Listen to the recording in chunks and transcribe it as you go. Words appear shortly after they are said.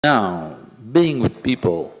Now, being with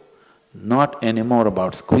people, not anymore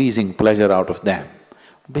about squeezing pleasure out of them.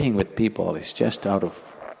 Being with people is just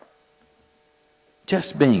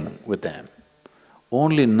being with them.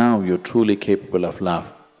 Only now you're truly capable of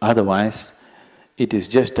love, otherwise it is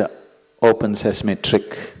just a open sesame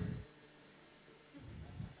trick.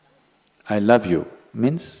 I love you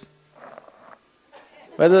means,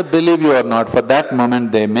 whether believe you or not, for that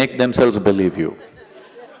moment they make themselves believe you.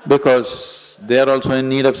 Because they are also in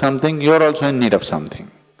need of something, you're also in need of something.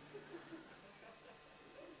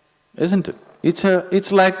 Isn't it?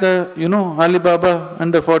 It's like Alibaba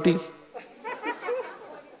and the 40.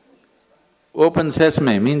 Open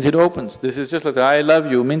sesame means it opens. This is just like I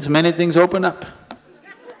love you means many things open up.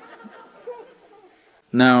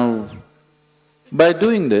 Now, by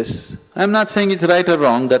doing this, I'm not saying it's right or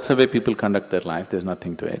wrong, that's the way people conduct their life, there's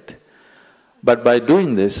nothing to it. But by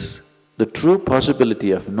doing this, the true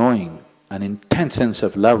possibility of knowing an intense sense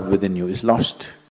of love within you is lost.